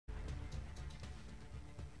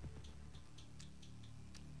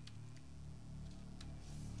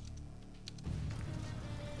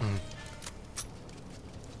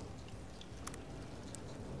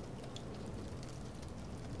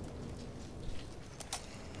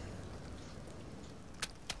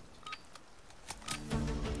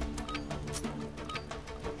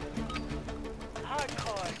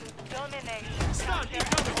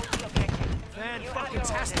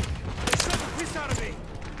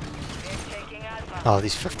Oh,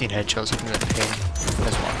 these 15 headshots are going to pain.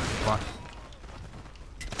 There's one. Come on.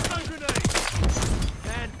 Stun grenade!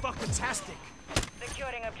 Man, fucking-tastic!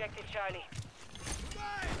 Securing objective Charlie.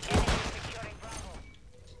 Enemy securing Bravo.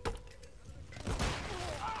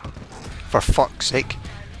 For fuck's sake.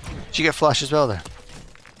 Did you get flash as well there?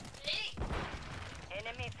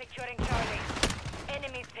 Enemy securing Charlie.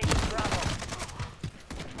 Enemy taking Bravo.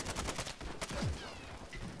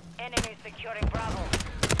 Enemy securing Bravo.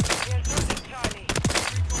 We're losing Charlie.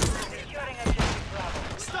 Securing objective Bravo.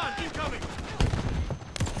 Stun incoming!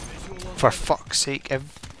 For fuck's sake,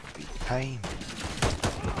 every time.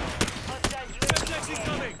 Hostile Semtex UAV.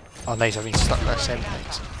 incoming! Oh nice, I've been stuck there 7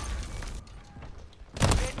 times.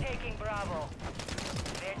 We're taking Bravo.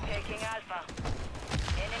 We're taking Alpha.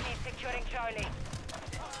 Enemy securing Charlie.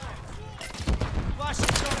 Flash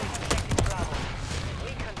incoming! Objective Bravo.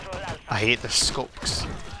 We control Alpha. I hate this scope 'cause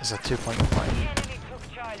it's a 2.5. The enemy took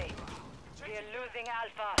Charlie. We're losing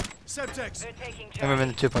Alpha. Semtex! We're taking I remember Charlie. in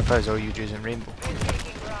the 2.5s all you using Rainbow. We're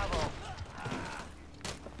taking Bravo.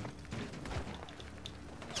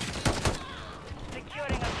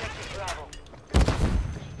 Securing objective Bravo.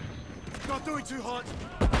 Not doing too hot!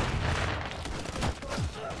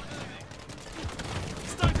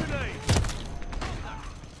 Stun grenade!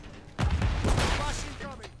 Flash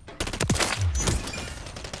incoming!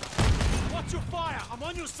 Watch your fire! I'm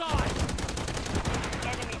on your side!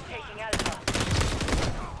 Enemy taking Alpha.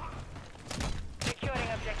 Securing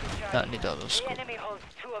objective Charlie. That need other The scope. enemy holds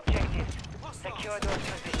 2 objectives. Secure those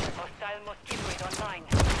positions. Hostile mosquito is online.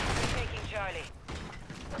 We're taking Charlie.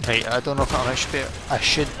 Right, I don't know if I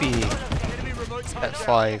should be Enemy remote's at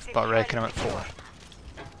hard. 5, but I reckon I'm at 4.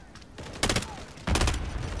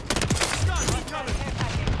 Stun incoming! Care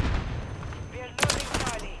package. We're losing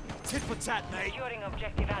Charlie. Tit for tat, mate! Securing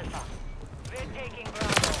objective Alpha. We're taking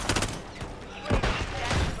Bravo. UAV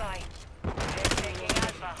standing by. We're taking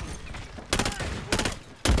Alpha.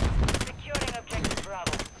 Securing objective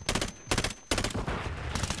Bravo.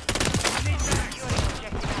 Securing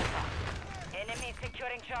objective Alpha. Enemy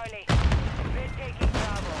securing Charlie. We're taking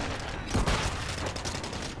Bravo.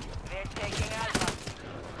 We're taking Alpha.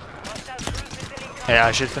 Hostile cruise missile incoming. Yeah,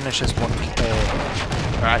 I should finish this one,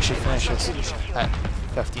 or I should finish this at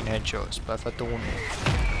 15 headshots, but if I don't,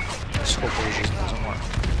 the scope I was using doesn't work,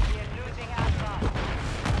 We're losing Alpha.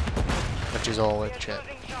 which is all We're with shit.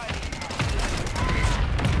 losing Charlie.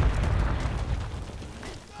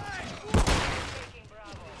 Taking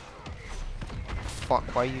Bravo. Fuck,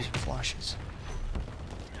 why are you using flashes?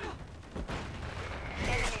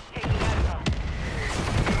 Enemy taking Alpha.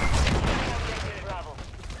 Objective Bravo.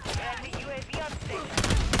 Friendly UAV on station.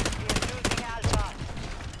 We're losing Alpha.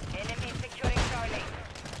 Enemy securing Charlie.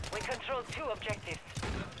 We control 2 objectives.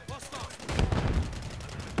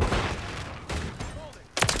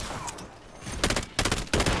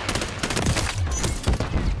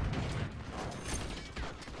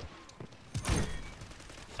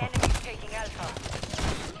 Enemy taking Alpha.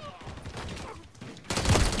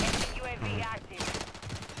 Enemy UAV active.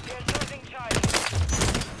 We're losing Charlie.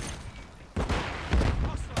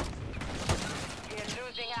 We're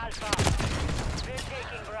losing Alpha. We're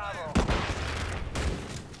taking Bravo.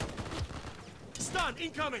 Stun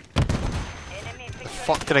incoming! Enemy securing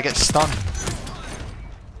Fuck, did I get stunned?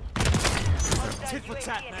 hostile Tit for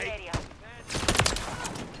tat, UAV in mate. area.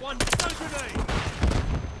 One stun grenade!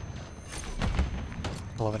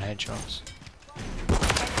 11 headshots.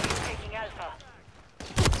 Enemy taking Alpha.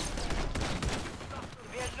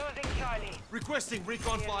 We're losing Charlie. Requesting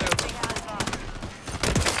recon We're flyover. losing Alpha.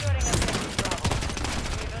 Securing objective Bravo.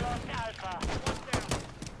 We've lost Alpha.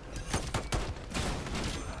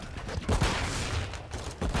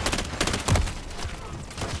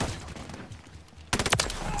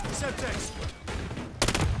 Semtex!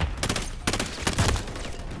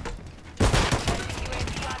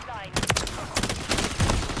 UAV online.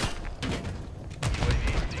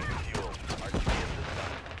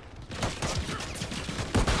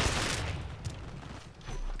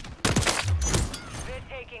 We're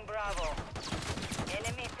taking Bravo.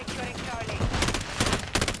 Enemy securing Charlie.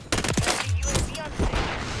 Friendly UAV on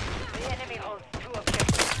station. The enemy holds 2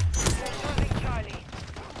 objectives. We're losing Charlie.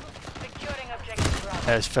 Securing objective Bravo.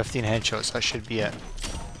 There's 15 headshots, that should be it.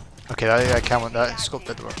 Okay, I can't want that scope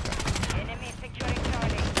did work. Enemy securing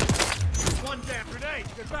Charlie. One damn grenade!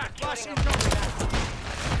 Get back! Flash Securing incoming! objective Alpha.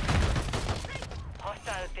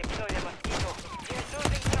 Hostiles deploy the mosquito. We're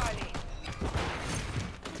losing Charlie.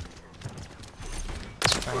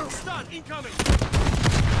 Stun incoming!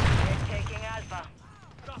 We're taking Alpha.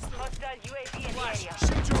 Hostile UAV in the Flash! area.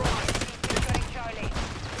 Shoot your eyes! Securing Charlie.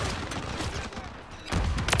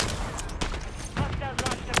 Hostiles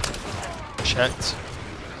launched a cruise missile. Shit.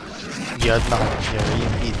 You had nothing. You're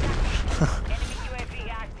EMP. Enemy UAV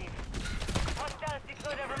active. Hostiles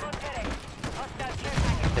deployed a remote turret. Hostile care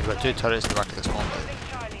package. They've got 2 turrets in the back of this one, Losing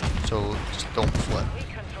Charlie. so just don't flip. We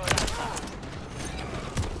control Alpha.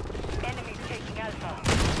 Enemies taking Alpha.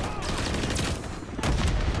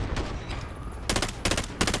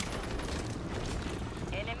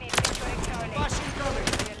 Enemy securing Charlie. Flash incoming.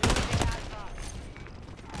 We are losing Alpha.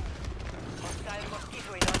 Hostile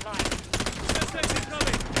mosquito is online. Suspects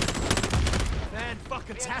incoming. Man, We are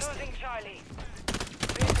fucking-tastic. losing Charlie.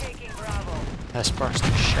 We're taking Bravo. This person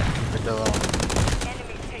is shit for the long.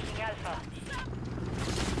 Enemies taking Alpha.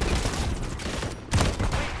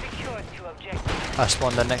 We've secured 2 objectives. I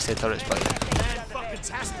spawned the next 2 turrets back there. Man,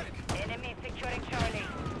 fucking-tastic. Enemy securing Charlie.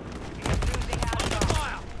 We are losing Alpha.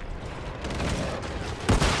 Fire.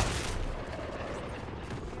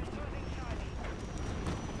 Losing Charlie.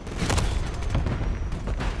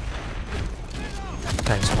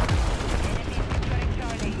 Thanks, man. Enemy securing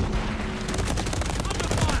Charlie. Under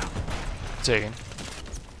fire. Taken.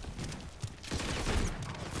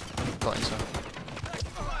 Got you, sir.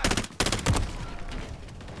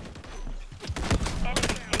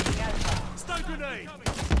 Enemy taking Alpha. Stun grenade.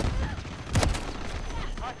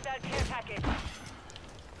 Hostile care package.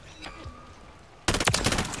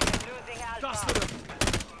 We're losing Alpha. Dusted him.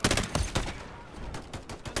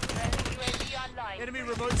 Friendly UAV online. Enemy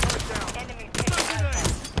remote turret down. Enemy Stun taking Alpha.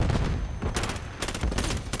 grenade.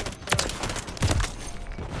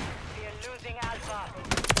 We are losing Alpha.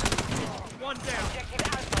 One down. Objective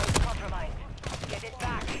Alpha is compromised. Get it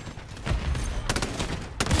back.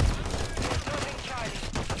 We're losing Charlie.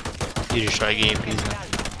 You just try game Taking peas now. Alpha.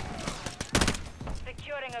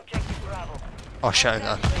 Securing objective Bravo. Oh shit, I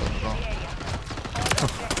got Hostile UAV in it. the area. All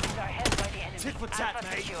objectives are held by the enemy. Tit for tat, Alpha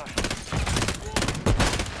mate. secure.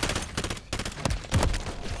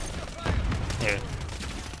 Here.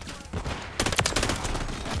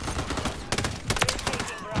 We're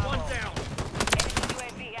taking Bravo. One down. Enemy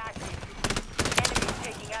UAV active. Enemy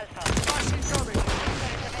taking Alpha. Flash incoming.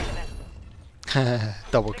 Turret available.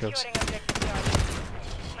 Double kills. Securing objective Charlie.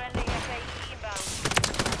 Friendly SAE inbound.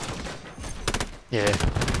 Yeah.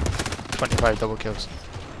 25 double kills.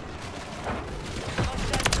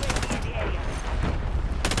 Hostile UAV in the area.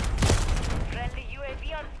 Friendly UAV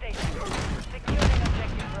on station. Securing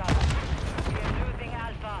objective Bravo. We are losing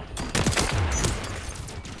Alpha.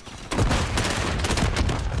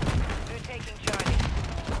 We're taking Charlie.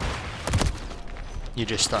 You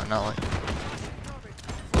just starting that way.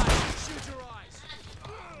 Shoot your eyes.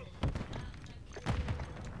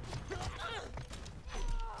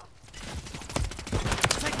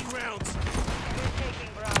 Taking rounds. We're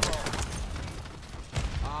taking Bravo.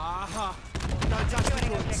 Aha. No touch the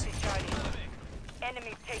Securing goods. objective Charlie.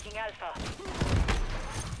 Enemies taking Alpha.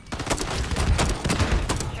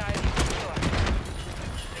 Charlie secure.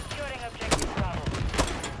 Securing objective Bravo.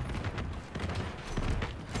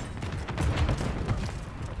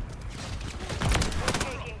 We're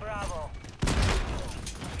taking Bravo.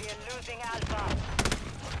 We are losing Alpha.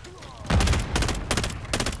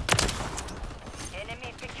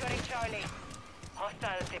 Enemy securing Charlie.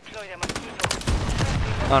 Hostiles deploy the mosquito.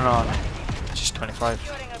 Oh no, just 25.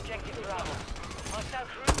 Securing objective Bravo. Hostile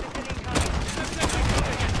cruise missile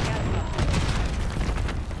incoming.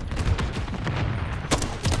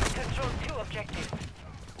 Control 2 objectives.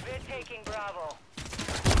 We're taking Bravo.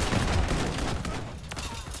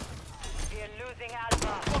 We are losing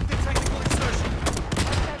Alpha. Fuck the technical insertion.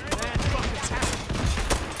 Hostile Man, remote fucking-tastic.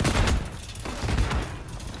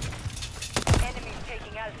 enemies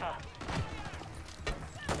taking Alpha.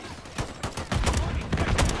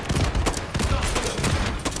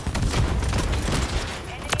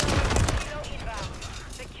 Enemy kilo inbound.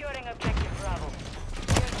 Securing objective Bravo.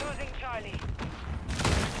 We are losing Charlie.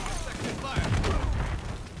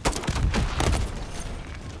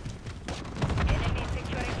 Enemy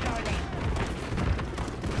securing Charlie.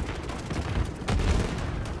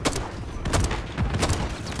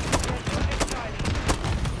 We're losing Charlie.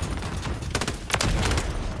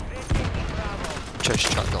 We're taking Bravo. Just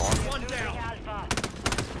shut the on. One Losing down. Alpha.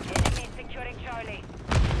 Enemy securing Charlie.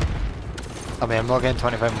 I mean, I'm not getting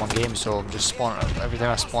 25 in one game, so I'm just spawning. Every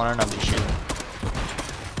time I spawn in, I'm just shooting.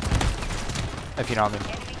 If you know what I mean.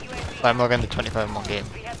 Enemy UAV. But I'm not getting the 25 in one game.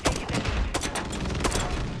 We have taken the lead.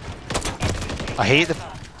 I hate the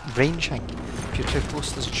range thing. If you're too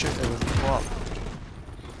close, doesn't shoot, it will blow up.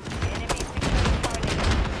 Enemy securing Charlie.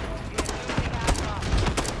 We are losing Alpha.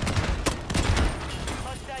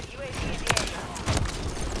 Hostile UAV in the area.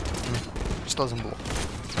 Just doesn't blow. We're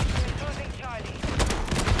losing Charlie.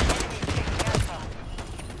 Enemy taking Alpha.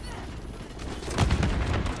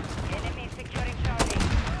 Enemy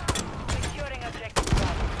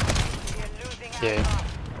Yeah.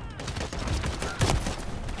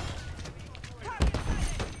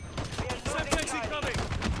 Semtex incoming!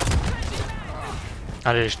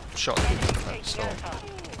 I just shot through the storm.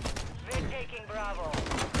 We're taking Bravo.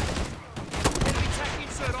 Enemy tech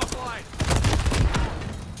insert offline!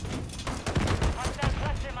 Hostile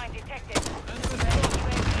cluster mine detected.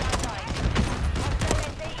 UAV online. Hostile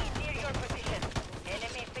SAE near your position.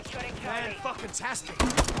 Enemy securing Man, Charlie. fucking tastic!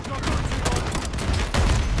 Not going too long!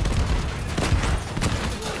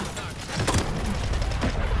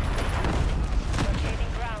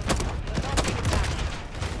 Locating ground. Do not give it back.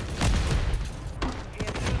 We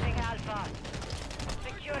are losing Alpha.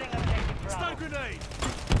 Securing objective Stun Bravo. grenade!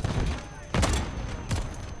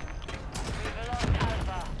 We've lost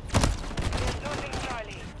Alpha. We are losing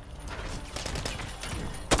Charlie.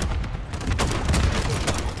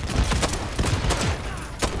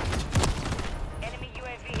 Enemy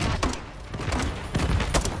UAV active.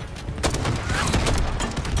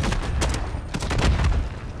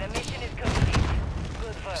 The mission is complete.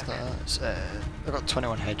 Good work. I got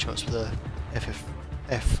 21 headshots with the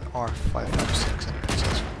FR556 and it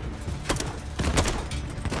says.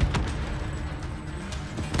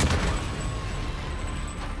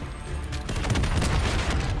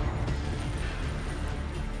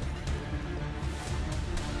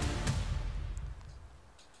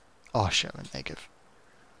 Oh shit, I went negative.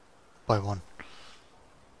 By one.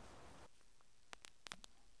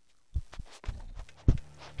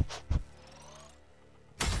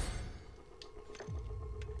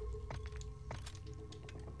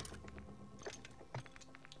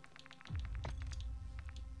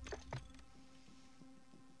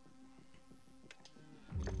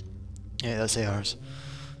 Yeah, that's ARs.